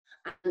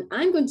And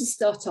I'm going to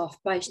start off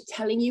by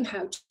telling you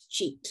how to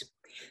cheat,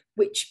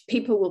 which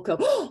people will go,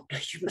 oh, no,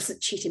 you mustn't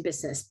cheat in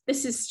business.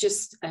 This is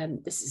just,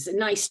 this is a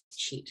nice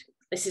cheat.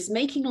 This is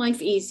making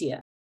life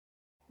easier.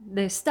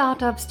 The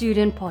Startup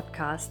Student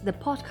Podcast, the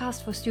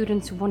podcast for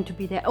students who want to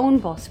be their own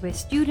boss, where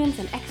students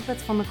and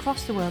experts from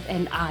across the world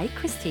and I,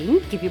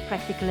 Christine, give you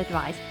practical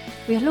advice.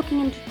 We are looking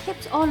into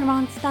tips all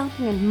around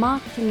starting and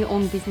marketing your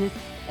own business,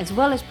 as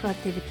well as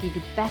productivity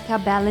to better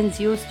balance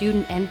your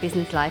student and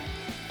business life.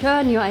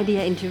 Turn your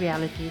idea into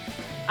reality.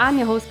 I'm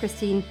your host,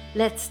 Christine.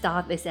 Let's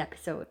start this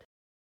episode.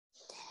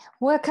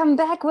 Welcome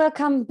back,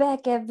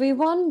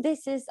 everyone.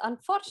 This is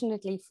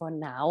unfortunately for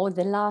now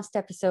the last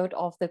episode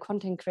of the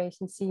content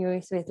creation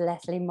series with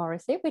Leslie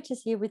Morrissey, which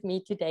is here with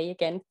me today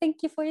again. Thank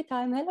you for your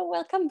time. Hello,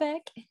 welcome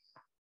back.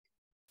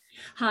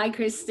 Hi,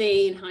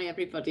 Christine. Hi,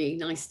 everybody.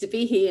 Nice to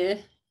be here.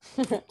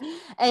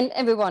 And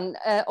everyone,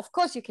 of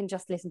course, you can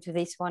just listen to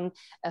this one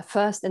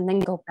first and then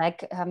go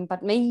back.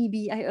 But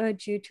maybe I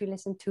urge you to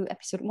listen to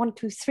episode 1,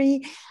 2,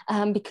 3,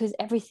 because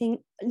everything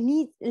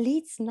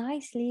leads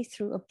nicely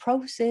through a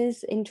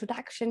process,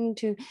 introduction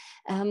to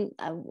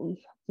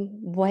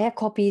where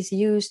copy is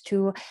used,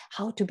 to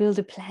how to build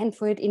a plan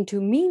for it, into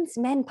means,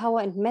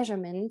 manpower, and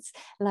measurements,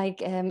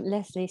 like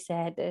Leslie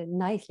said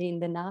nicely in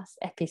the last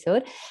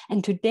episode.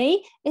 And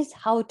today is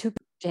how to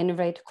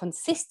generate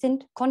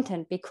consistent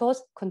content,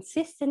 because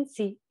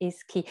consistency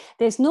is key.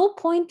 There's no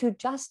point to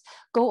just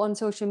go on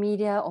social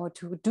media or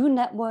to do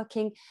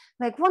networking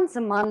like once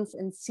a month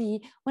and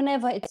see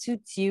whenever it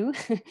suits you.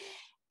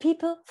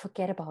 People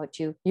forget about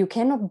you. You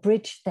cannot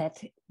bridge that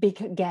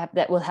big gap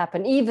that will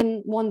happen.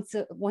 Even once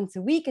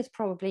a week is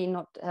probably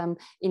not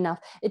enough.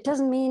 It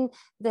doesn't mean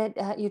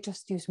that you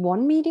just use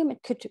one medium.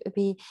 It could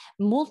be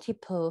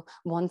multiple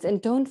ones. And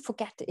don't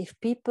forget, if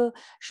people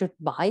should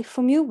buy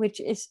from you, which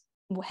is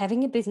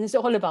having a business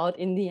all about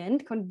in the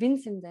end,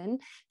 convincing them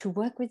to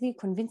work with you,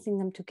 convincing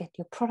them to get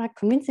your product,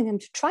 convincing them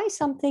to try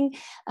something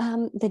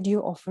that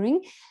you're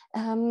offering,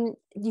 you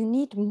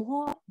need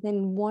more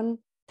than one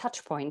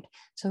touch point.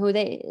 So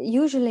they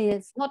usually,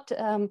 it's not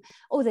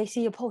they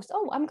see a post,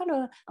 I'm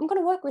gonna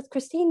work with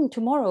Christine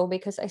tomorrow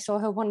because I saw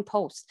her one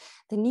post.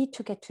 They need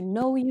to get to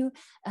know you,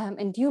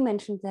 and you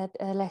mentioned that,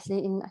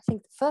 Leslie, in I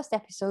think the first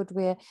episode,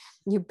 where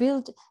you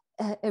build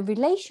a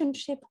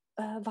relationship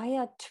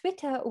via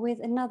Twitter with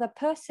another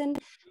person,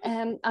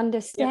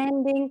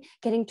 understanding,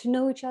 getting to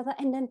know each other,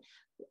 and then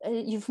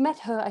you've met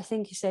her, I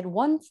think you said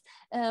once,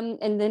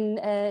 and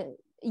then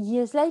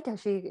years later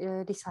she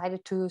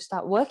decided to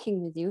start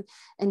working with you,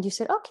 and you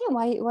said, okay,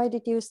 why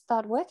did you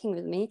start working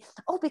with me?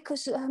 Oh,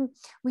 because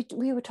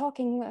we were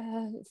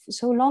talking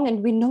so long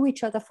and we know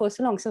each other for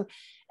so long. So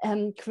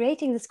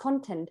creating this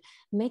content,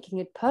 making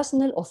it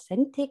personal,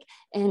 authentic,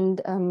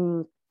 and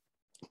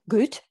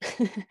good,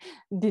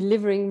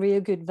 delivering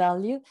real good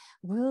value,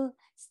 will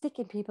stick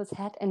in people's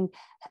head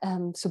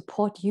and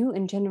support you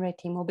in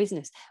generating more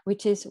business,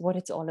 which is what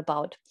it's all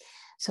about.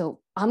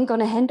 So I'm going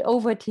to hand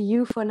over to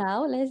you for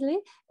now, Leslie,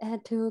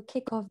 to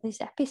kick off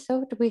this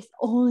episode with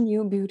all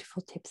new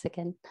beautiful tips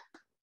again.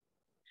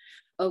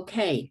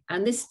 Okay,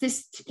 and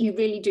this you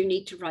really do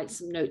need to write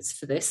some notes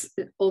for this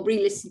or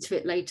re-listen to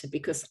it later,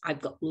 because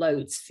I've got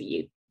loads for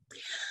you.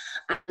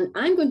 And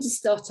I'm going to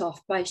start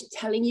off by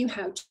telling you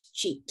how to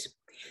cheat,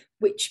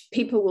 which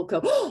people will go,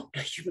 oh,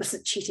 no, you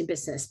mustn't cheat in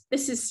business.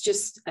 This is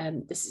just,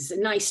 this is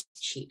a nice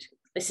cheat.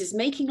 This is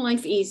making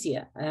life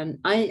easier.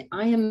 I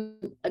am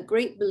a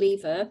great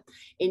believer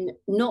in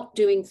not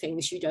doing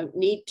things you don't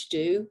need to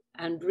do,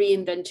 and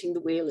reinventing the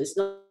wheel is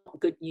not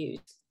good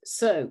news.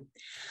 So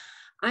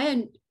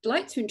I'd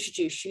like to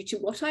introduce you to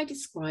what I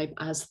describe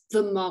as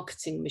the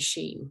marketing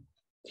machine.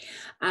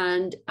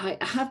 And I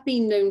have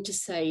been known to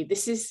say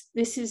this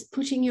is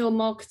putting your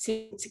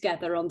marketing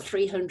together on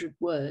 300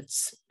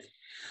 words.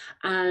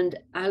 And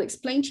I'll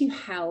explain to you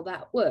how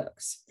that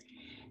works.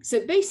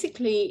 So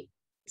basically,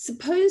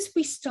 suppose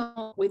we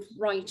start with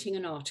writing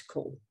an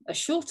article, a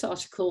short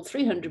article,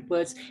 300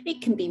 words.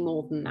 It can be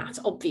more than that,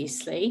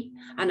 obviously.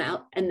 And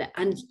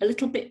a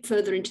little bit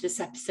further into this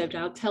episode,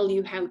 I'll tell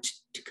you how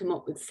to come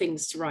up with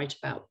things to write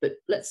about. But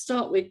let's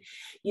start with,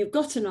 you've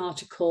got an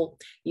article,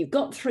 you've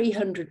got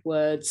 300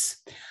 words.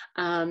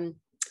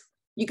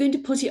 You're going to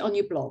put it on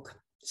your blog.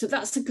 So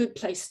that's a good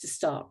place to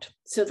start.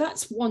 So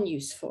that's one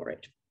use for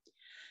it.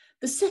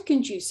 The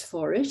second use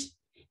for it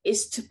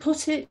is to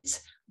put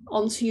it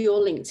onto your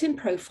LinkedIn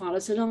profile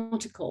as an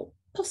article,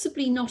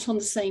 possibly not on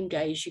the same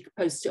day as you could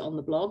post it on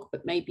the blog,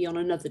 but maybe on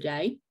another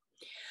day.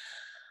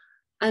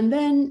 And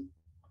then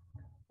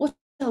what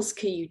else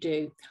can you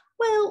do?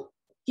 Well,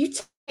 you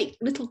take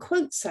little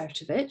quotes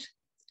out of it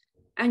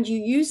and you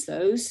use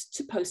those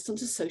to post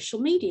onto social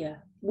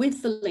media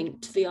with the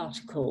link to the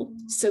article.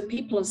 So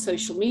people on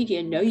social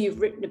media know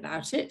you've written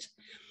about it.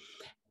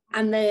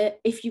 And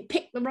if you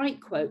pick the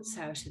right quotes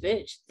out of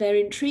it, they're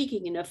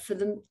intriguing enough for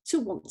them to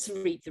want to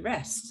read the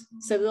rest.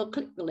 So they'll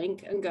click the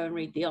link and go and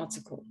read the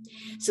article.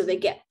 So they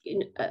get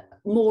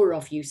more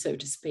of you, so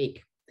to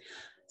speak.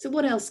 So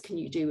what else can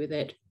you do with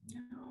it?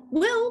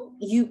 Well,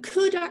 you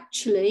could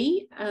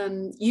actually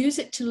use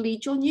it to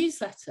lead your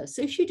newsletter.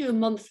 So if you do a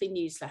monthly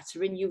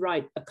newsletter and you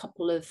write a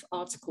couple of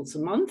articles a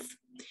month,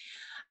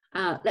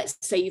 let's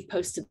say you've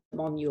posted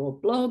them on your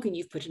blog and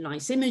you've put a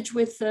nice image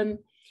with them.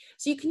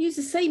 So you can use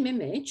the same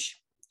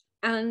image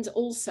and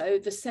also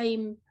the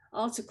same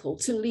article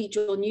to lead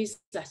your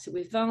newsletter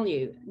with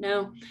value.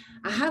 Now,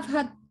 I have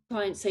had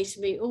clients say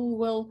to me, oh,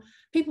 well,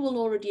 people will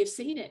already have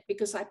seen it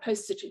because I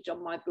posted it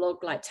on my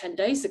blog like 10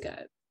 days ago.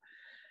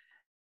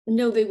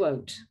 No, they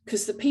won't,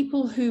 because the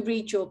people who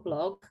read your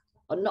blog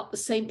are not the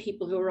same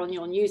people who are on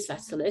your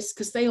newsletter list,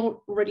 because they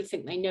already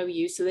think they know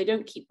you, so they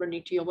don't keep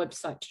running to your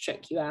website to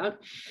check you out.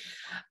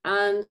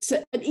 And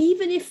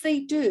even if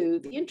they do,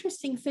 the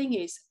interesting thing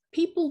is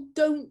people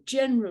don't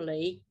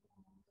generally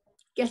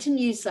get a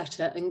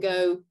newsletter and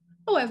go,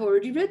 oh, I've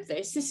already read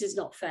this. This is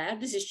not fair.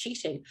 This is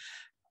cheating.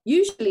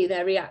 Usually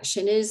their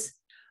reaction is,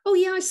 oh,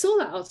 yeah, I saw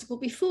that article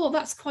before.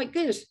 That's quite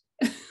good.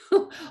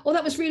 Or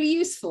that was really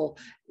useful.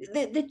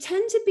 They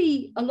tend to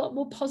be a lot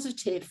more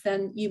positive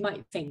than you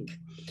might think.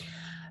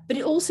 But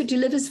it also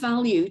delivers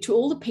value to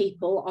all the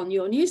people on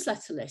your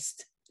newsletter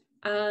list.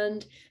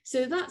 And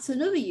so that's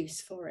another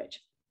use for it.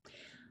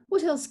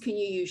 What else can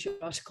you use your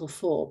article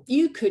for?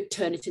 You could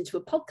turn it into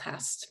a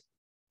podcast.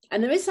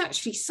 And there is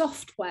actually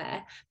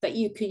software that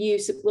you can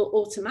use that will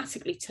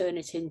automatically turn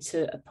it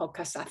into a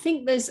podcast. I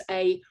think there's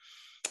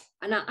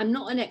and I'm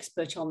not an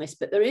expert on this,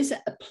 but there is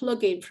a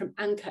plugin from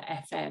Anchor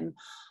FM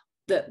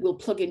that will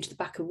plug into the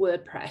back of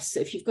WordPress. So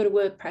if you've got a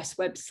WordPress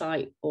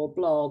website or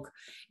blog,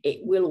 it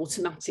will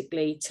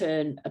automatically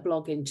turn a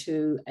blog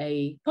into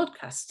a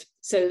podcast.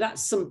 So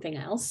that's something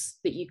else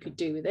that you could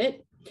do with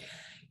it.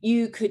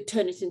 You could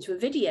turn it into a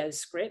video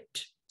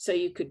script. So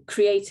you could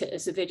create it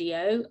as a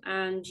video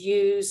and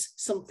use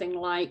something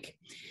like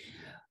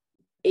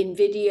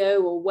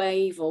InVideo or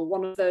Wave or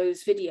one of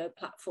those video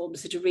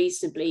platforms that are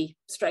reasonably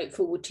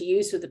straightforward to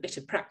use with a bit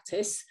of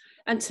practice,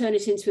 and turn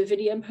it into a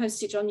video and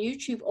post it on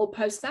YouTube or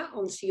post that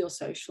onto your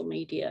social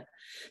media.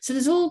 So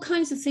there's all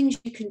kinds of things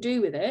you can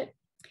do with it.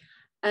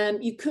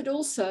 You could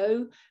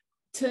also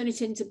turn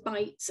it into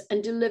bites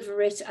and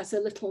deliver it as a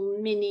little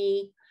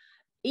mini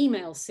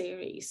email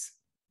series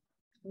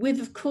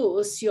with, of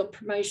course, your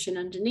promotion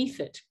underneath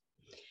it.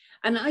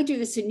 And I do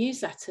this in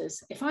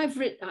newsletters. If I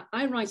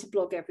write a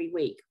blog every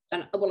week,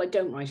 and well, I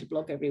don't write a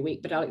blog every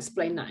week, but I'll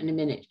explain that in a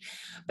minute.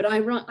 But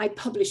I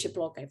publish a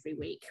blog every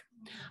week.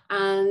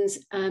 And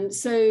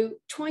so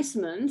twice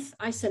a month,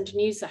 I send a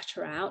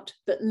newsletter out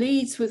that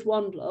leads with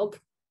one blog.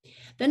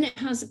 Then it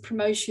has a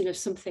promotion of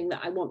something that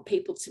I want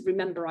people to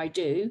remember I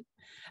do.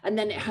 And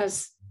then it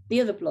has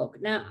the other blog.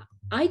 Now,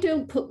 I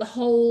don't put the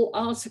whole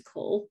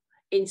article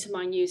into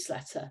my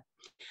newsletter.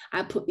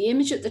 I put the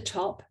image at the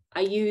top.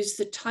 I use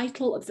the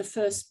title of the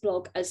first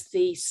blog as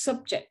the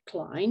subject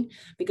line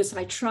because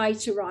I try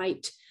to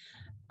write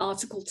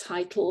article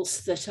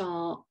titles that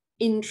are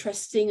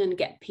interesting and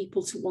get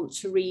people to want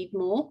to read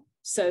more.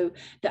 So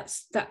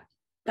that's a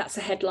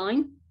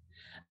headline.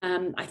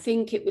 I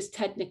think it was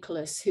Ted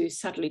Nicholas, who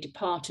sadly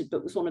departed,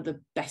 but was one of the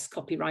best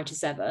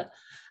copywriters ever.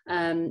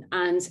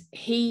 And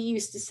he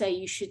used to say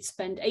you should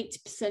spend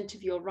 80%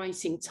 of your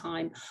writing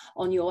time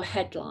on your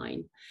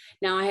headline.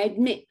 Now, I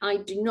admit I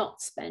do not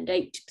spend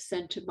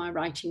 80% of my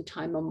writing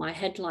time on my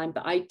headline,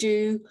 but I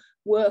do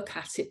work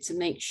at it to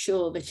make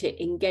sure that it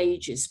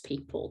engages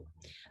people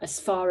as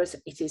far as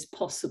it is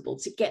possible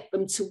to get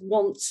them to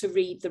want to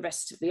read the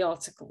rest of the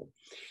article.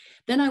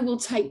 Then I will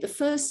take the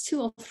first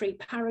 2 or 3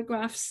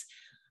 paragraphs,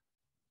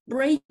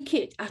 break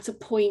it at a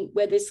point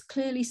where there's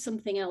clearly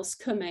something else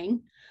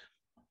coming,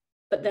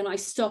 but then I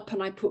stop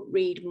and I put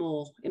read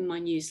more in my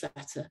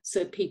newsletter.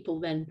 So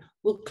people then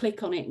will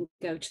click on it and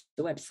go to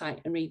the website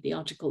and read the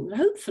article. And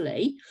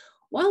hopefully,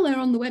 while they're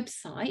on the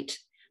website,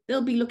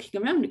 they'll be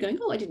looking around and going,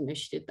 oh, I didn't know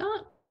she did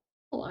that.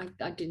 Oh, I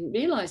didn't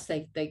realize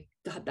they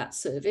had that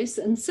service,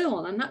 and so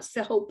on. And that's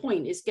the whole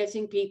point, is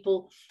getting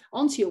people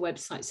onto your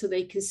website so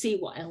they can see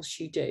what else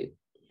you do.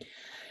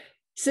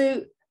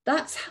 So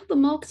that's how the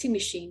marketing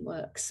machine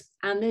works.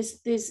 And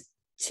there's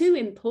 2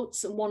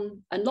 inputs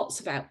and lots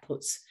of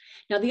outputs.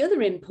 Now, the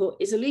other input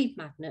is a lead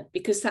magnet,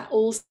 because that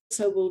also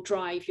will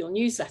drive your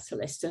newsletter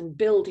list and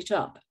build it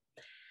up.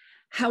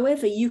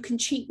 However, you can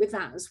cheat with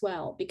that as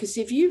well, because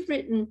if you've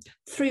written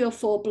 3 or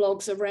 4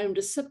 blogs around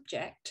a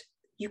subject,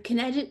 you can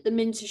edit them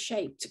into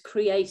shape to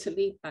create a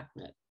lead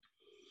magnet.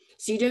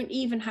 So you don't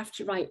even have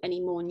to write any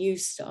more new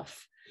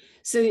stuff.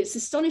 So it's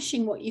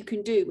astonishing what you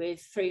can do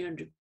with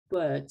 300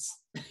 words.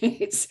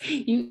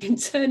 You can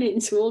turn it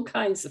into all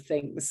kinds of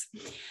things.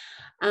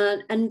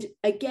 And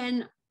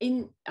again,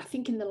 I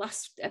think in the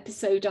last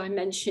episode, I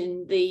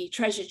mentioned the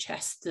treasure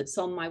chest that's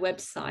on my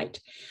website.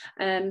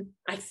 I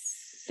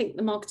think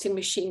the marketing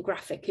machine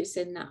graphic is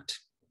in that.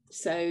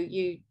 So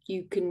you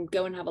can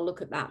go and have a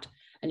look at that,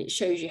 and it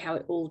shows you how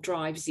it all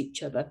drives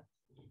each other.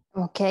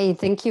 Okay,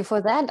 thank you for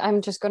that.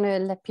 I'm just going to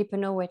let people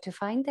know where to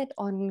find that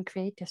on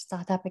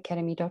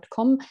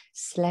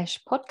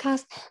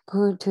creativestartupacademy.com/podcast.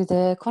 Go to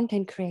the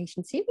content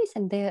creation series,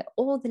 and there are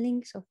all the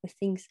links of the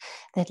things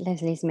that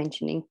Leslie is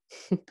mentioning.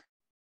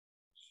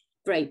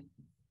 Great.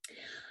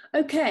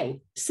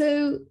 Okay,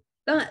 so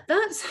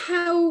that's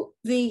how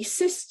the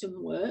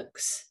system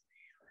works.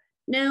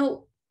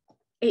 Now,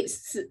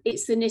 it's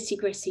the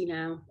nitty-gritty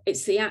now.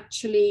 It's the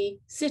actually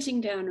sitting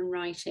down and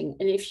writing.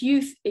 And if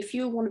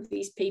you're one of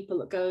these people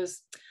that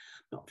goes,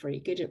 not very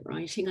good at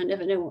writing, I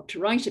never know what to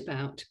write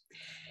about,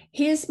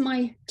 here's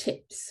my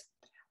tips.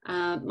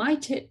 My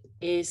tip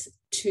is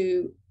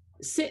to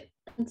sit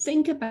and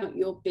think about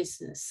your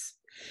business.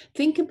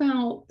 Think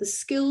about the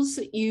skills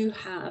that you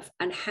have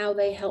and how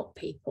they help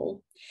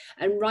people,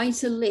 and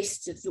write a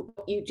list of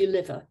what you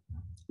deliver.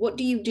 What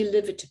do you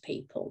deliver to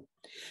people?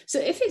 So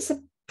if it's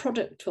a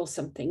product or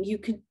something, you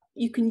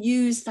can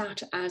use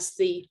that as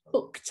the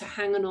hook to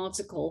hang an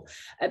article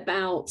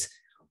about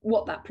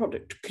what that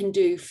product can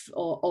do,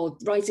 or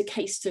write a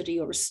case study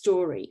or a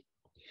story.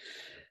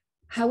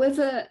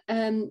 However,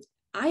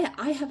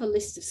 I have a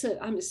list of,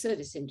 I'm a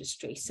service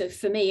industry. So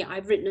for me,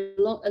 I've written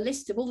a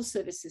list of all the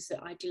services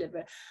that I deliver.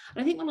 And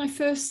I think when I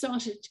first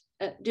started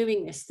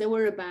doing this, there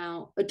were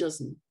about a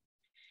dozen.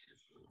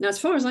 Now, as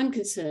far as I'm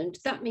concerned,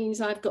 that means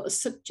I've got a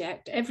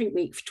subject every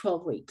week for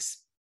 12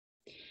 weeks.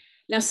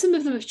 Now, some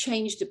of them have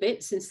changed a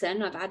bit since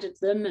then. I've added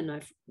them and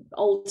I've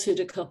altered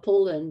a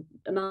couple and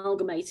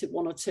amalgamated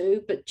one or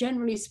two. But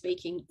generally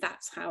speaking,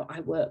 that's how I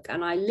work.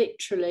 And I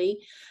literally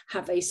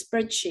have a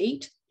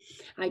spreadsheet.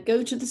 I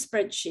go to the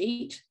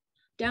spreadsheet,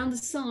 down the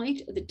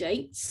side are the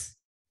dates.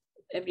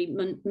 Every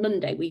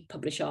Monday we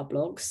publish our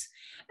blogs,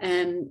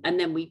 and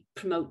then we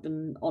promote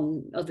them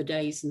on other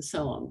days and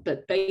so on.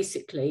 But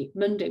basically,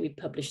 Monday we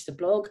publish the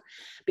blog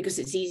because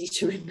it's easy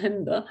to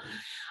remember.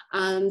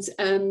 And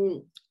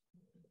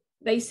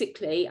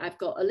basically, I've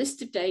got a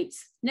list of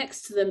dates,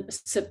 next to them a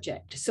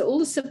subject. So all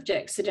the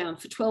subjects are down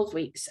for 12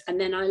 weeks, and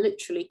then I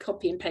literally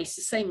copy and paste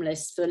the same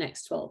list for the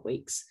next 12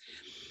 weeks.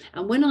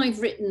 And when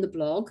I've written the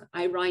blog,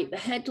 I write the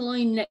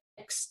headline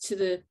next to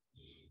the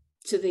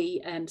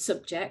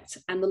subject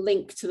and the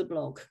link to the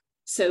blog.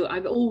 So I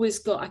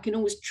can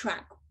always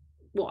track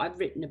what I've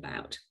written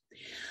about.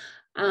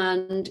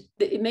 And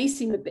it may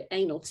seem a bit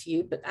anal to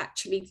you, but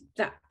actually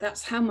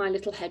that's how my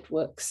little head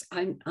works.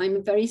 I'm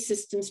very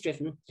systems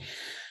driven.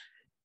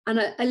 And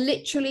I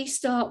literally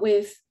start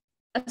with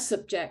a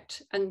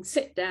subject and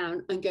sit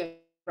down and go,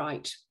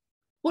 right,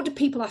 what do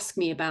people ask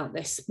me about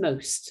this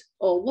most?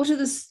 Or what are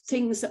the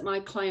things that my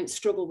clients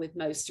struggle with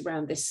most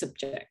around this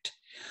subject?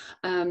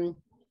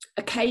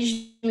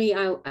 Occasionally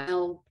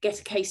I'll get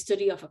a case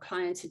study of a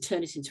client and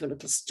turn it into a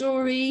little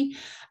story,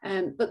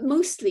 but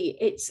mostly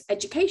it's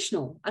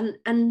educational.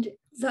 And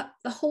the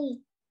whole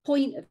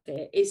point of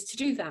it is to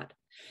do that,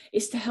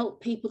 is to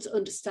help people to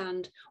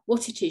understand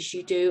what it is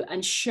you do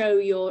and show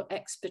your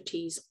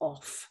expertise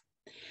off.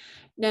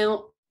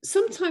 Now,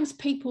 sometimes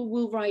people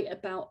will write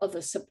about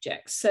other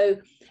subjects,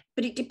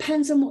 but it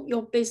depends on what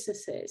your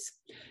business is.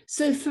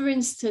 So for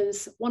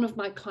instance, one of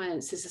my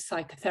clients is a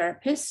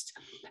psychotherapist,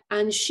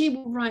 and she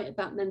will write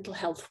about Mental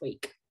Health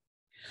Week.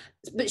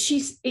 But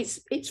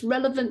it's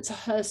relevant to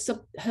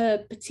her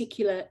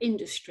particular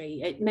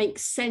industry. It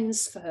makes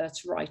sense for her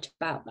to write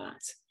about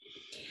that.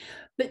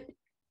 But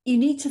you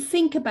need to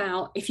think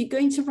about, if you're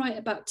going to write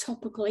about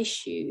topical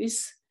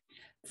issues,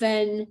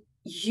 then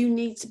you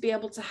need to be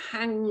able to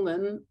hang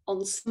them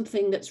on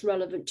something that's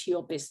relevant to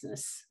your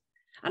business.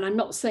 And I'm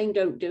not saying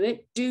don't do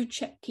it. Do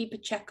keep a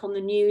check on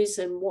the news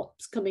and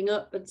what's coming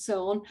up and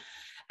so on.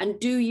 And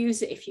do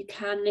use it if you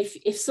can.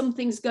 If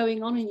something's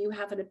going on and you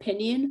have an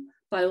opinion,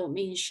 by all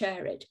means,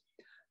 share it.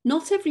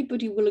 Not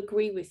everybody will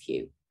agree with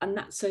you, and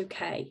that's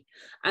okay.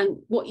 And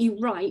what you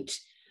write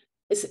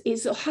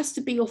has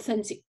to be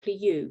authentically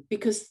you,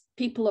 because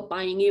people are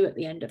buying you at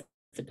the end of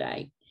the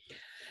day.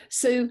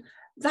 So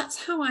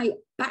that's how I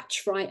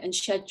batch write and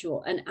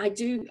schedule. And I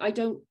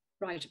don't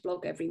write a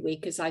blog every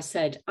week. As I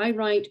said, I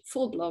write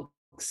 4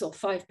 blogs or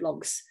 5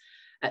 blogs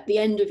at the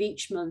end of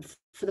each month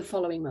for the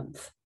following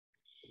month.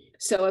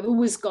 So I've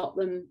always got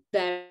them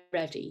there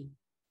ready.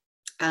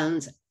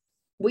 And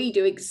we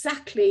do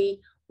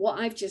exactly what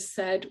I've just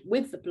said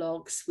with the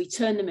blogs. We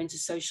turn them into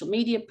social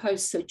media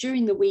posts. So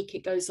during the week,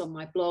 it goes on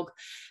my blog.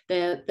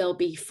 There'll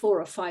be 4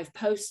 or 5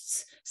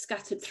 posts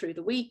scattered through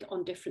the week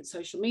on different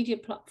social media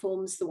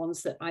platforms, the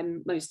ones that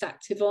I'm most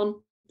active on.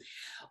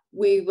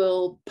 We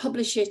will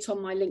publish it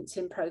on my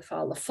LinkedIn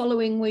profile the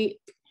following week.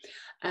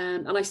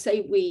 And I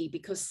say we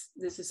because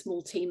there's a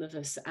small team of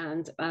us,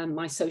 and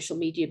my social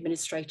media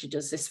administrator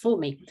does this for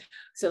me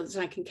so that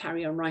I can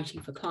carry on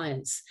writing for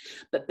clients.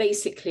 But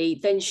basically,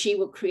 then she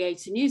will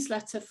create a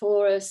newsletter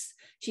for us.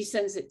 She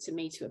sends it to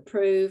me to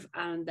approve,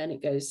 and then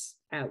it goes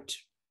out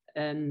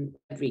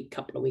every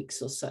couple of weeks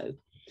or so,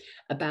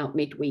 about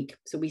midweek.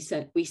 So we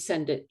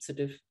send it sort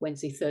of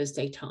Wednesday,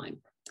 Thursday time.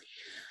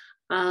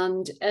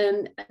 And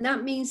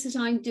that means that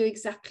I do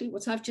exactly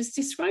what I've just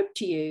described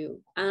to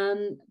you.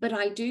 But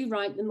I do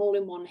write them all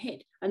in one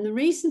hit. And the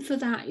reason for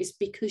that is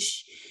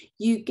because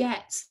you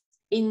get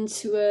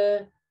into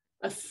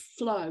a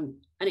flow,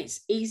 and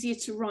it's easier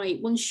to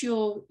write. Once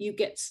you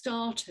get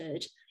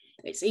started,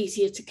 it's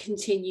easier to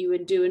continue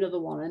and do another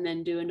one and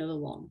then do another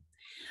one.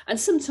 And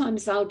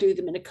sometimes I'll do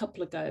them in a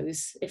couple of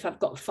goes. If I've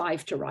got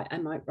 5 to write, I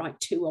might write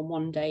 2 on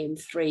one day and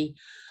 3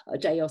 a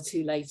day or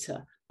 2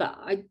 later. But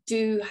I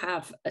do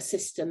have a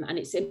system and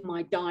it's in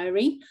my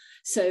diary.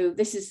 So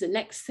this is the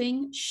next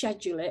thing,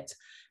 schedule it.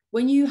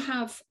 When you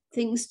have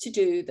things to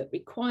do that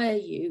require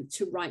you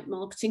to write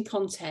marketing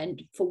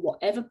content for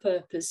whatever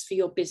purpose for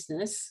your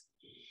business,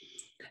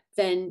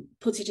 then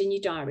put it in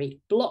your diary.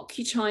 Block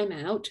your time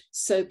out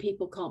so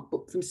people can't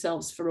book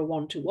themselves for a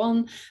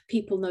one-to-one.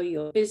 People know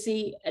you're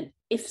busy. And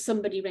if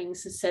somebody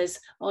rings and says,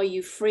 are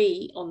you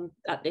free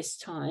at this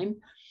time?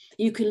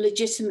 You can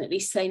legitimately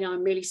say, no,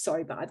 I'm really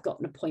sorry, but I've got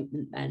an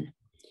appointment then.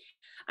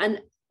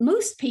 And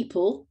most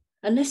people,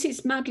 unless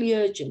it's madly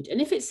urgent,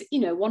 and if it's,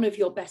 one of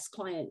your best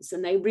clients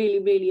and they really,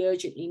 really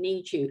urgently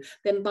need you,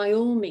 then by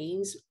all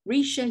means,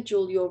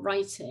 reschedule your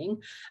writing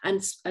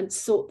and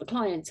sort the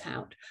client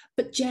out.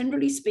 But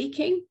generally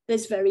speaking,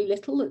 there's very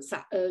little that's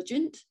that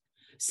urgent.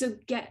 So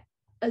get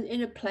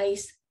in a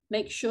place,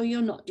 make sure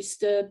you're not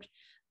disturbed.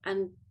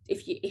 And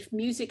if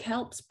music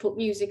helps, put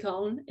music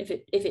on. If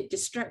it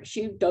distracts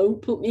you,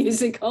 don't put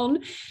music on,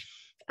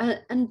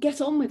 and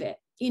get on with it.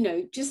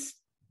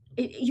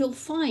 You'll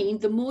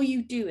find the more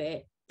you do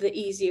it, the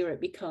easier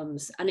it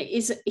becomes. And it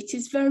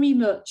is very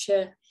much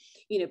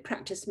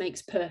practice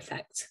makes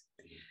perfect.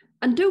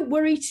 And don't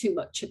worry too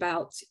much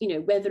about,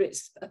 whether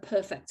it's a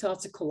perfect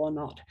article or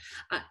not.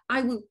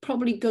 I will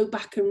probably go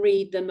back and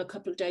read them a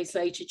couple of days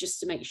later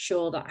just to make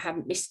sure that I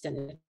haven't missed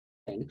anything.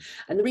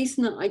 And the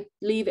reason that I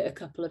leave it a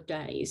couple of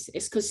days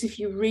is because if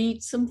you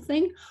read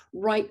something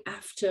right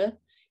after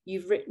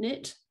you've written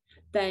it,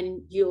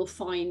 then you'll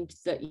find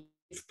that you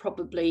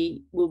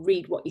probably will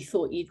read what you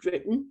thought you'd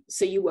written,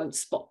 so you won't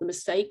spot the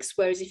mistakes.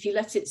 Whereas if you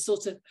let it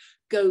sort of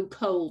go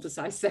cold, as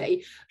I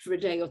say, for a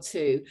day or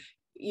two,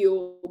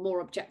 you're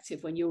more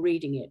objective when you're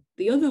reading it.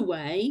 The other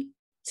way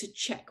to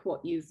check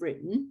what you've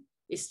written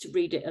is to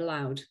read it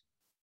aloud.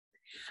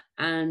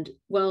 And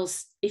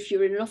whilst if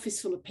you're in an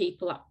office full of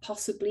people, that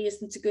possibly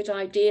isn't a good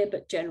idea,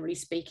 but generally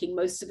speaking,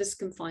 most of us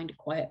can find a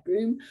quiet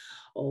room,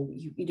 or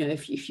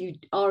if you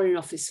are in an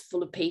office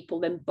full of people,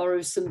 then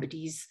borrow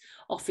somebody's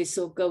office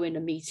or go in a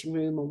meeting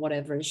room or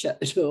whatever and shut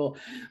the door,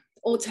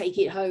 or take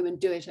it home and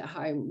do it at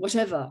home,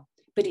 whatever.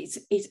 But it's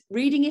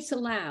reading it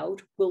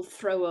aloud will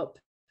throw up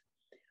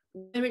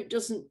where it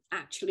doesn't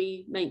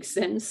actually make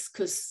sense,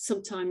 because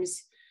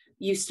sometimes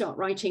you start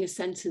writing a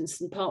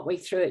sentence and partway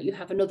through it, you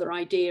have another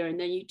idea, and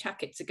then you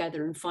tack it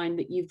together and find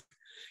that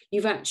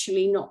you've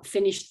actually not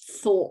finished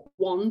thought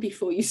 1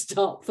 before you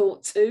start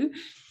thought 2.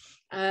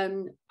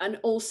 And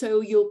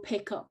also you'll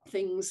pick up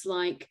things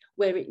like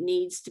where it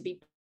needs to be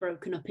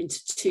broken up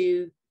into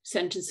 2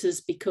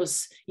 sentences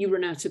because you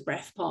run out of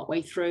breath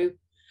partway through.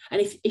 And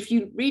if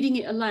you're reading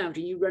it aloud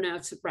and you run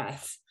out of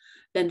breath,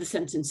 then the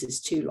sentence is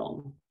too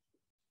long.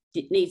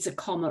 It needs a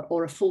comma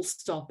or a full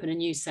stop and a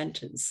new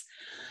sentence.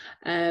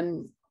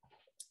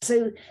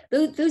 So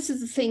those are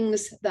the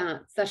things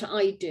that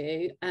I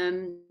do.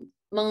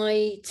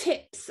 My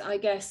tips, I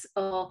guess,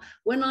 are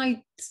when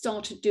I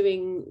started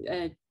doing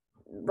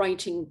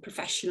writing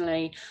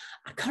professionally,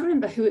 I can't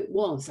remember who it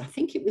was. I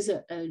think it was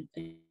a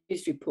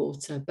news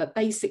reporter, but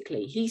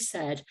basically he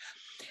said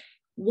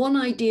 1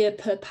 idea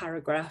per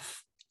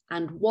paragraph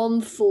and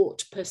 1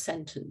 thought per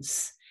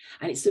sentence.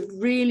 And it's a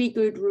really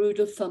good rule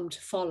of thumb to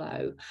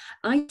follow.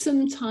 I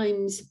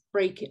sometimes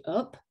break it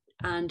up,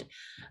 and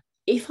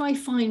if I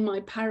find my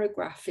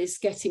paragraph is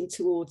getting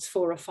towards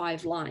 4 or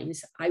 5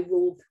 lines, I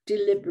will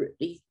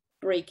deliberately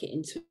break it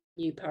into a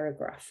new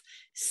paragraph,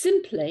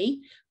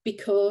 simply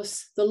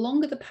because the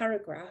longer the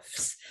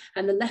paragraphs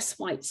and the less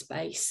white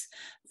space,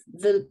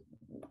 the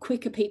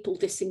quicker people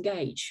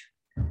disengage.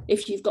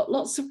 If you've got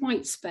lots of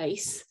white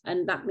space,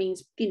 and that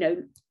means,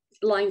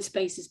 line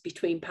spaces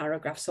between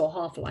paragraphs or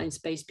half a line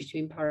space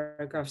between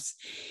paragraphs,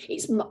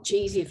 it's much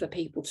easier for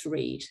people to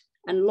read.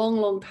 And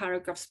long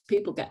paragraphs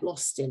people get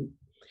lost in.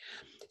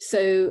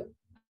 So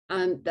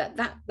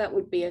that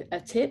would be a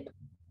tip.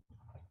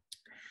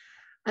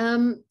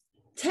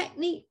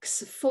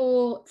 Techniques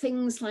for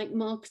things like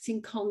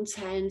marketing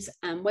content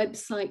and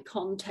website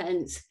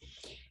content.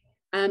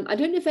 I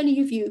don't know if any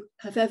of you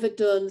have ever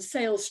done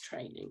sales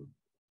training,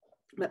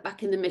 but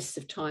back in the midst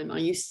of time,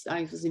 I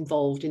was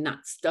involved in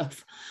that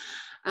stuff.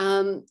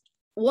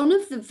 One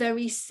of the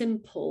very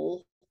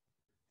simple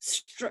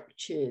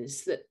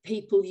structures that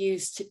people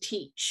use to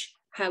teach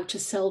how to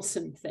sell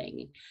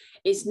something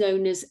is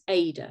known as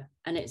AIDA,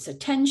 and it's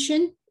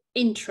attention,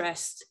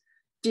 interest,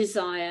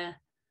 desire,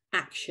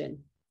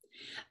 action.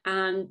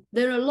 And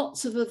there are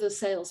lots of other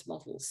sales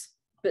models,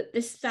 but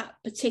that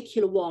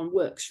particular one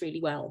works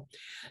really well.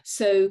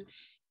 So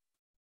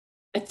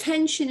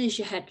attention is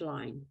your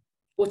headline.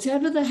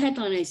 Whatever the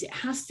headline is, it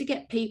has to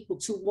get people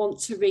to want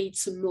to read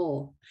some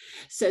more.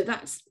 So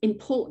that's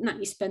important that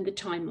you spend the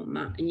time on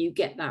that and you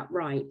get that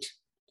right.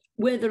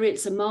 Whether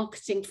it's a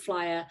marketing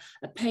flyer,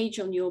 a page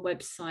on your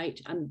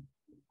website, and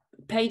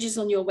pages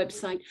on your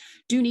website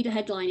do need a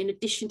headline in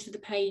addition to the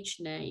page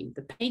name.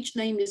 The page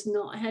name is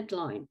not a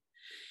headline.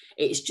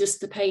 It's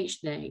just the page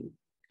name.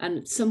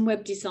 And some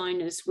web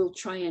designers will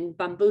try and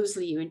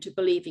bamboozle you into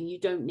believing you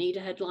don't need a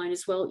headline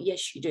as well.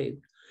 Yes, you do.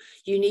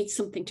 You need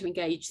something to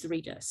engage the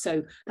reader.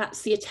 So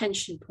that's the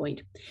attention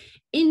point.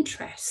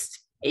 Interest.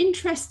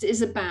 Interest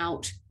is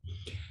about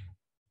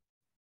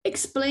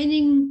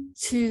explaining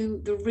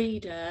to the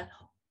reader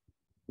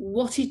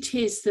what it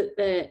is that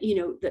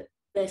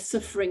they're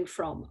suffering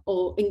from,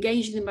 or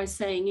engaging them by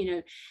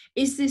saying,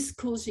 is this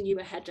causing you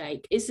a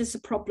headache? Is this a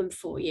problem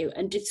for you?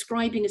 And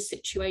describing a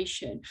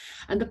situation.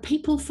 And the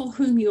people for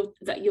whom you're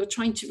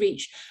trying to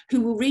reach,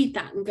 who will read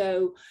that and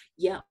go,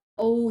 yeah,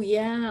 oh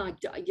yeah,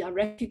 I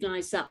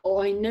recognize that.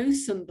 Or I know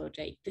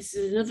somebody. This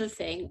is another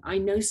thing. I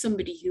know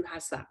somebody who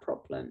has that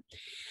problem.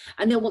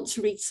 And they'll want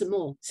to read some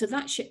more. So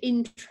that's your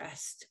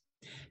interest.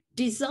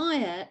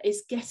 Desire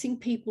is getting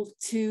people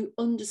to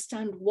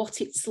understand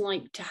what it's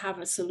like to have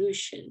a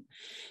solution.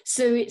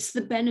 So it's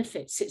the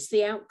benefits, it's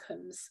the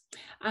outcomes.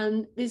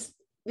 And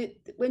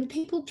when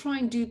people try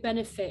and do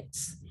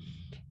benefits,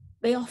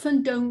 they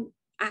often don't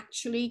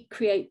actually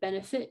create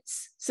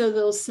benefits. So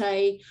they'll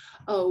say,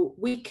 oh,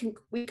 we can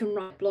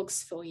write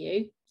blogs for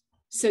you,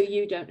 so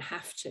you don't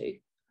have to.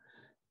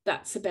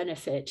 That's a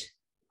benefit.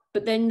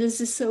 But then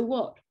there's a so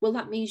what? Well,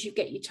 that means you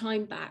get your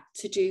time back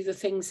to do the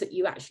things that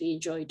you actually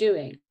enjoy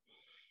doing.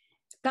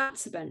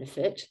 That's a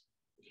benefit.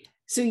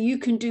 So you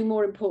can do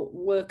more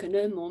important work and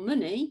earn more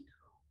money.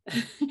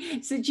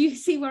 So do you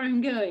see where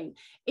I'm going?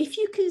 If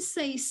you can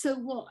say so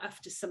what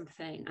after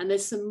something and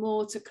there's some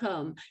more to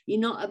come, you're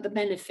not at the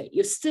benefit.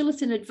 You're still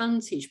at an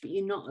advantage, but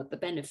you're not at the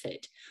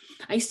benefit.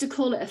 I used to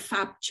call it a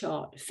FAB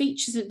chart: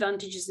 features,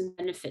 advantages, and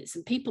benefits.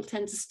 And people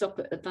tend to stop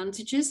at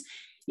advantages.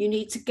 You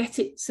need to get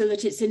it so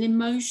that it's an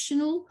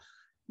emotional,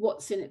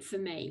 what's in it for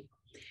me?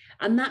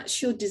 And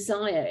that's your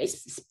desire.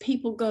 It's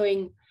people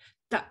going,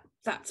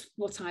 that's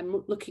what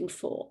I'm looking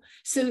for.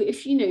 So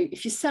if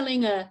you're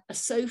selling a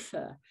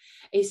sofa,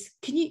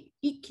 can you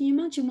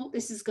imagine what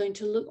this is going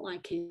to look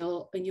like in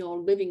your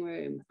living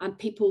room? And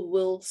people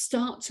will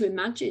start to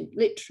imagine,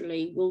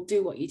 literally will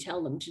do what you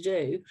tell them to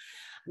do.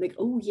 And they go,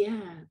 oh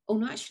yeah, oh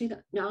no, actually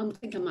I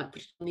think I might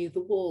put it on the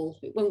other wall.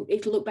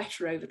 It'll look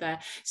better over there.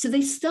 So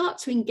they start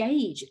to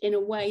engage in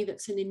a way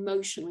that's an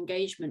emotional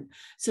engagement.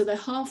 So they're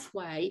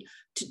halfway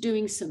to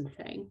doing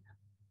something.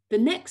 The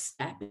next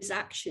step is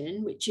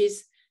action, which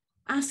is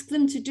ask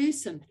them to do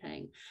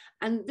something.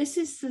 And this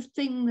is the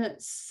thing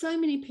that so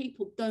many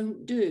people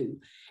don't do,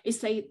 is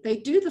they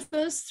do the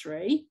first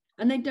three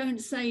and they don't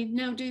say,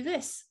 now do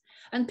this.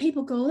 And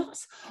people go,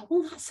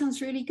 that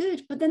sounds really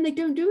good, but then they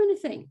don't do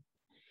anything.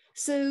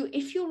 So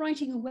if you're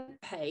writing a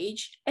web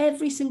page,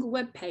 every single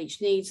web page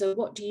needs a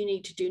what do you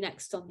need to do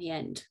next on the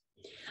end.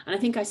 And I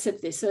think I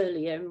said this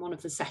earlier in one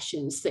of the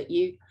sessions, that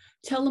you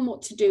tell them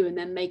what to do and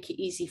then make it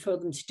easy for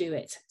them to do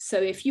it. So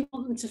if you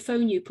want them to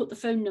phone you, put the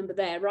phone number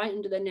there right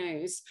under their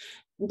nose.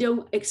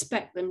 Don't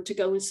expect them to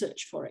go and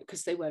search for it,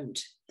 because they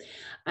won't.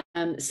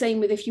 Same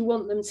with if you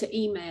want them to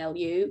email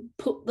you,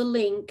 put the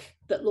link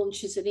that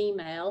launches an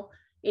email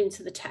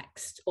into the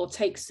text or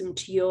takes them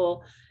to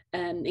your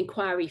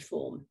inquiry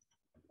form.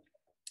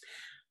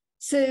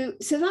 So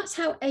that's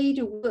how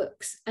Ada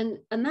works. And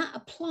that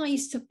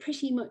applies to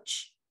pretty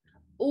much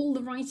all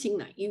the writing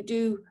that you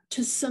do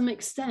to some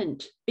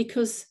extent,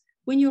 because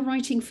when you're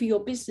writing for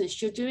your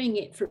business, you're doing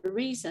it for a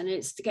reason.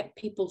 It's to get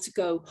people to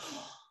go,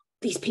 oh,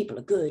 these people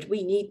are good,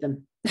 we need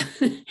them.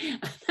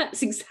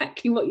 That's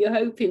exactly what you're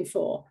hoping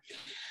for.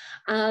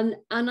 And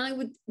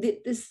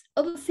there's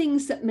other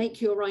things that make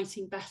your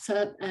writing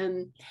better.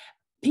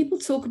 People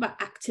talk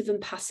about active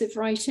and passive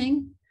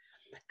writing.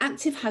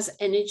 Active has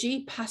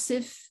energy,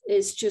 passive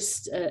is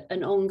just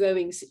an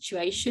ongoing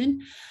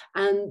situation.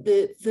 And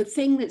the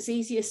thing that's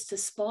easiest to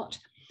spot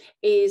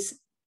is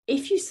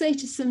if you say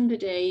to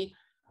somebody,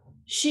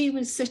 she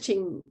was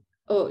sitting,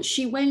 or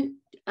she went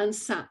and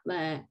sat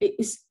there,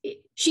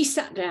 she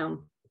sat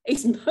down.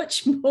 It's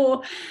much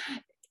more,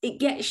 it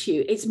gets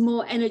you, it's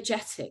more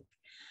energetic.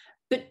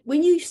 But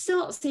when you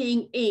start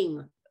seeing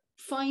ing,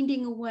 find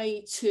a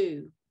way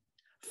to,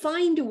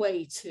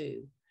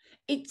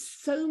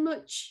 it's so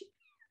much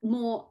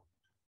more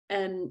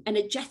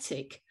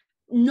energetic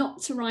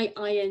not to write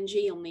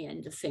ing on the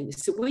end of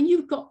things. So when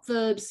you've got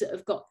verbs that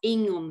have got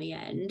ing on the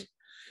end,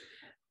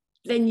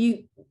 then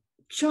you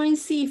try and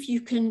see if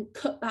you can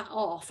cut that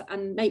off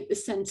and make the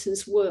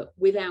sentence work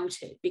without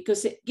it,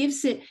 because it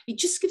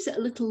just gives it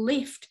a little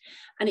lift,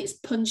 and it's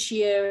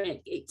punchier and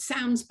it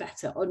sounds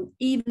better,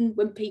 even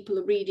when people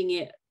are reading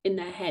it in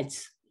their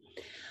heads.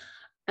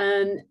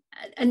 And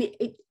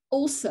it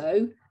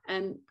also,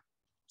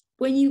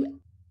 when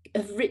you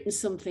have written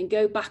something,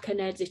 go back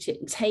and edit it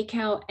and take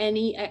out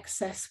any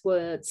excess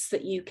words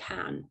that you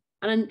can.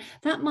 And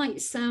that might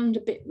sound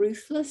a bit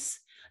ruthless.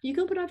 You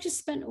go, but I've just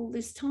spent all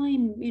this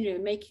time,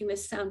 making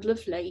this sound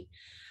lovely.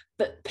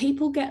 But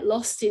people get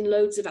lost in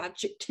loads of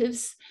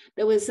adjectives.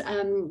 There was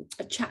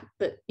a chap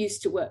that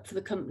used to work for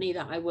the company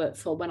that I worked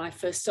for when I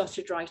first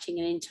started writing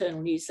an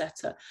internal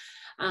newsletter.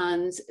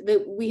 And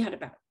we had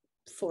about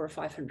 400 or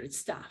 500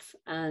 staff.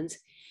 And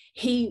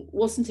he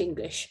wasn't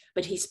English,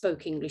 but he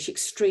spoke English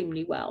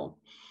extremely well.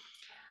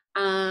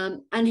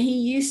 And he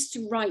used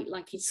to write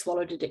like he'd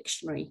swallowed a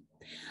dictionary.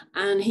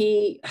 And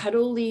he had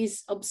all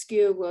these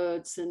obscure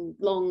words and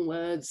long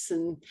words,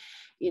 and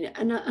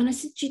and I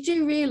said, you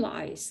do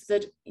realize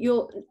that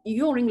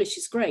your English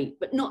is great,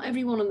 but not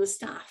everyone on the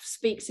staff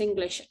speaks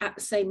English at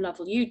the same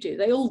level you do.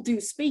 They all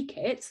do speak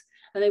it,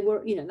 and they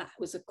were, that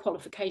was a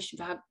qualification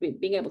for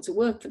being able to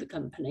work for the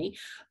company,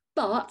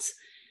 but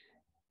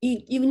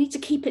you need to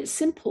keep it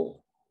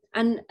simple.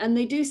 And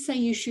they do say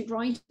you should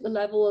write at the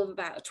level of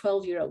about a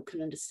 12-year-old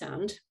can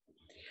understand.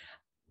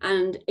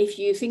 And if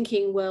you're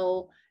thinking,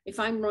 well, if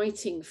I'm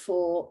writing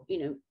for,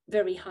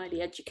 very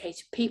highly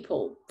educated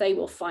people, they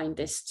will find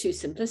this too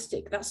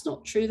simplistic. That's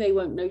not true. They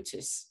won't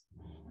notice.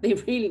 They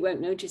really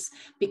won't notice,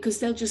 because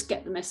they'll just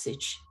get the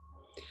message.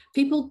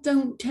 People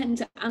don't tend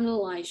to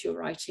analyze your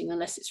writing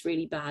unless it's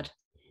really bad.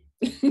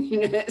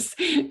 It's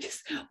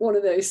just one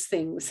of those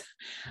things.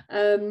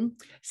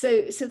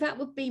 So that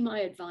would be my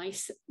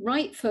advice.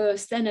 Write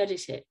first, then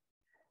edit it.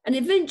 And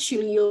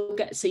eventually you'll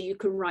get so you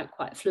can write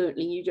quite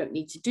fluently. You don't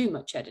need to do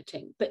much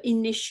editing, but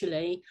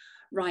initially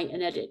write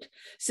and edit.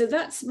 So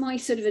that's my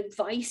sort of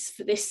advice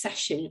for this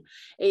session,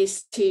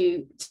 is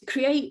to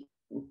create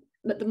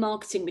the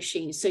marketing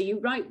machine. So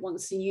you write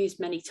once and use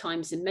many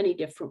times in many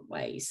different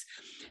ways,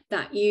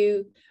 that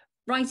you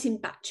write in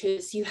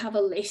batches, you have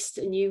a list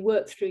and you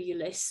work through your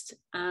list,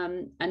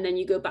 and then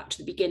you go back to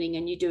the beginning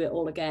and you do it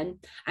all again,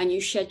 and you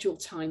schedule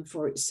time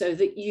for it, so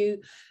that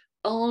you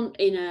aren't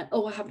in I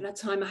haven't had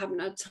time,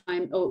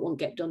 oh, it won't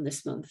get done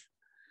this month.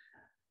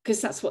 Because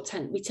that's what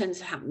we tend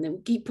to happen. Then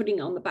we keep putting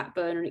it on the back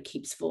burner and it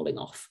keeps falling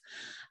off.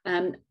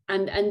 And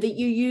that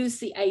you use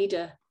the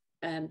AIDA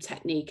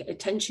technique,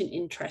 attention,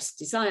 interest,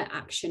 desire,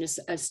 action,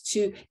 as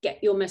to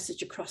get your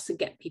message across and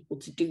get people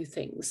to do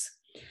things.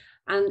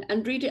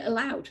 And read it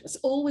aloud. That's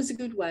always a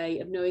good way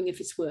of knowing if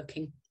it's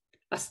working.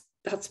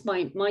 That's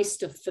my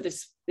stuff for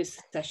this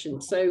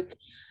session. So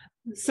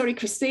sorry,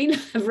 Christine,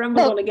 I've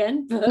rambled on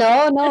again. But...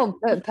 No,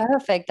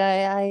 perfect.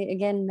 I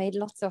again made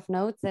lots of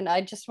notes, and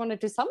I just wanted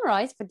to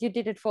summarize, but you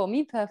did it for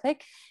me.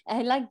 Perfect.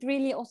 I liked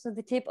really also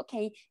the tip.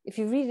 Okay, if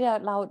you read it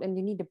out loud and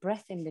you need a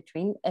breath in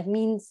between, it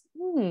means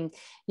you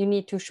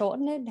need to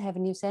shorten it, have a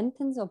new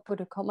sentence, or put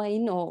a comma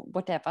in, or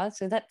whatever.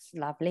 So that's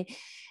lovely.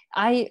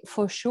 I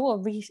for sure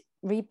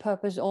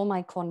repurpose all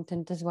my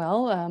content as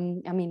well. I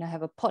mean, I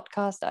have a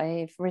podcast,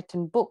 I've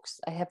written books,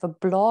 I have a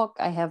blog,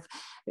 I have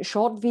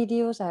short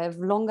videos, I have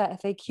longer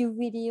FAQ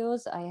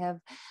videos, I have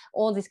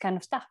all this kind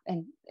of stuff.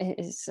 And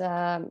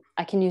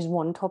I can use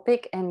one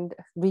topic and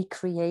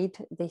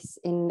recreate this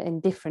in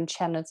different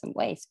channels and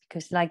ways,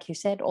 because like you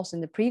said also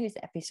in the previous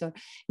episode,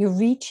 you're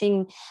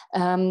reaching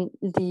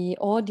the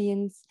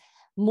audience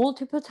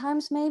multiple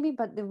times maybe,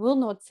 but they will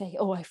not say,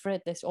 oh, I've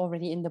read this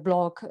already in the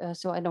blog,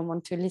 so I don't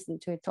want to listen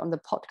to it on the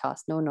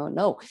podcast. No.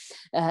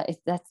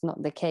 That's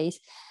not the case.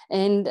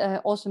 And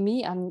also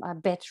me, I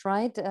batch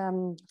write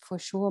for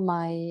sure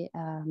my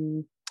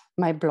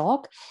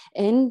blog.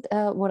 And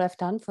what I've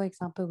done, for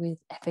example, with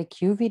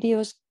FAQ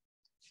videos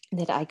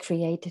that I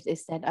created,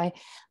 is that I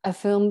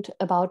filmed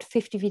about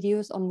 50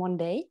 videos on one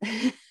day.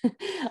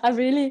 I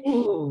really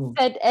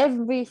set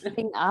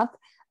everything up.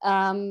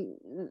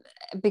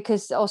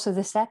 Because also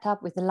the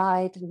setup with the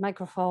light and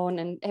microphone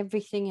and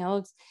everything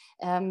else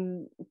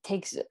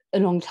takes a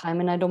long time,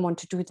 and I don't want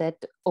to do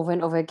that over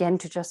and over again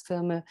to just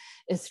film a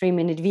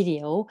 3-minute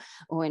video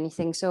or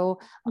anything. So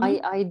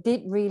I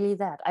did really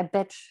that. I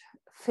batch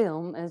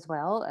film as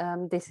well.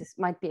 This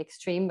might be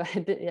extreme, but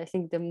I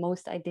think the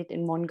most I did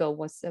in one go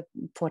was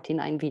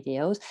 49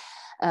 videos.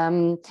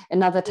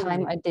 Another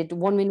time I did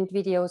 1-minute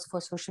videos for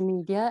social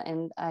media,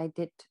 and I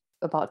did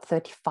about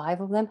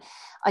 35 of them.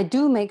 I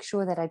do make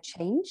sure that I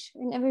change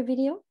in every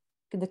video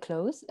the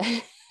clothes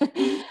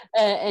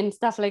and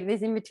stuff like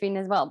this in between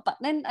as well. But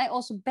then I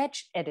also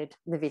batch edit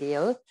the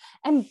videos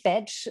and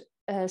batch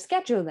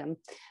schedule them.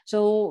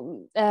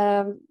 So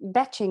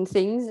batching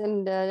things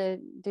and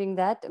doing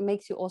that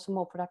makes you also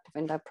more productive.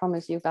 And I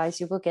promise you guys,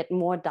 you will get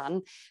more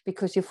done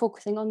because you're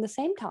focusing on the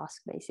same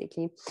task,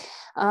 basically.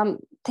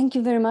 Thank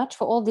you very much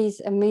for all these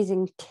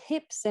amazing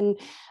tips and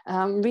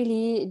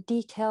really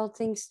detailed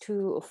things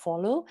to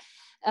follow.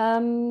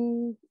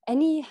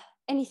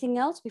 Anything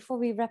else before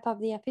we wrap up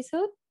the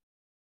episode?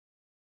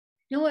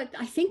 No,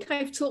 I think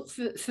I've talked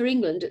for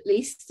England at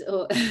least.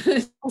 So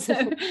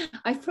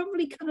I've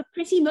probably covered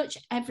pretty much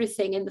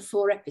everything in the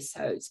 4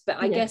 episodes. But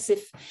I guess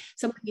if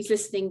somebody's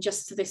listening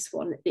just to this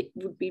one, it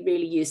would be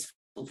really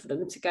useful for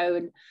them to go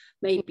and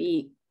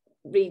maybe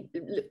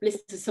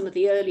listen to some of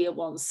the earlier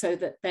ones, so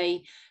that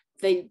they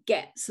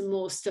get some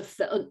more stuff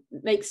that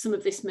makes some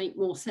of this make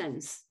more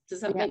sense.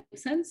 Does that make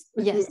sense?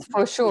 Yes,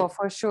 for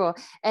sure.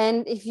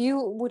 And if you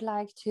would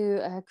like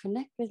to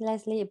connect with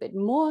Leslie a bit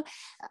more,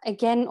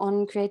 again,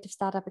 on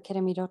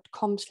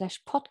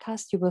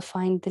creativestartupacademy.com/podcast, you will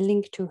find the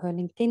link to her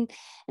LinkedIn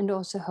and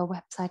also her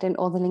website and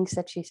all the links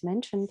that she's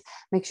mentioned.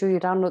 Make sure you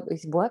download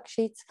these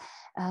worksheets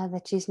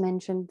that she's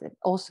mentioned.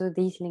 Also,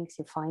 these links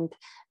you find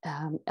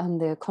on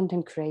the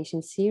content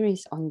creation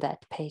series on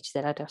that page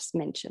that I just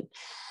mentioned.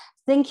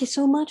 Thank you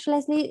so much,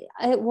 Leslie.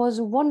 It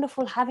was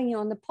wonderful having you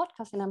on the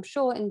podcast, and I'm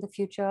sure in the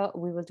future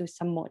we will do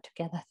some more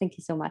together. Thank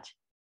you so much.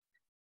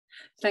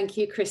 Thank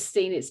you,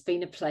 Christine. It's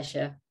been a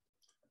pleasure.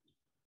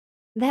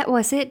 That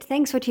was it.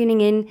 Thanks for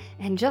tuning in.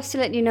 And just to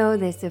let you know,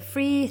 there's a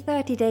free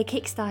 30-day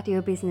Kickstart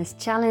Your Business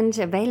Challenge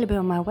available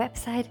on my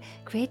website,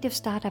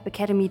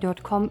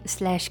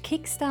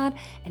 creativestartupacademy.com/kickstart,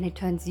 and it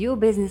turns your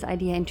business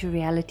idea into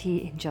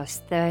reality in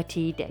just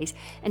 30 days.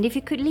 And if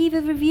you could leave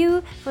a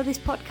review for this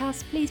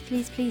podcast, please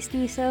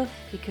do so,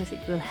 because it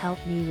will help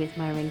me with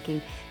my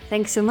ranking.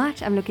 Thanks so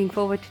much. I'm looking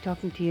forward to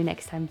talking to you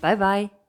next time. Bye bye.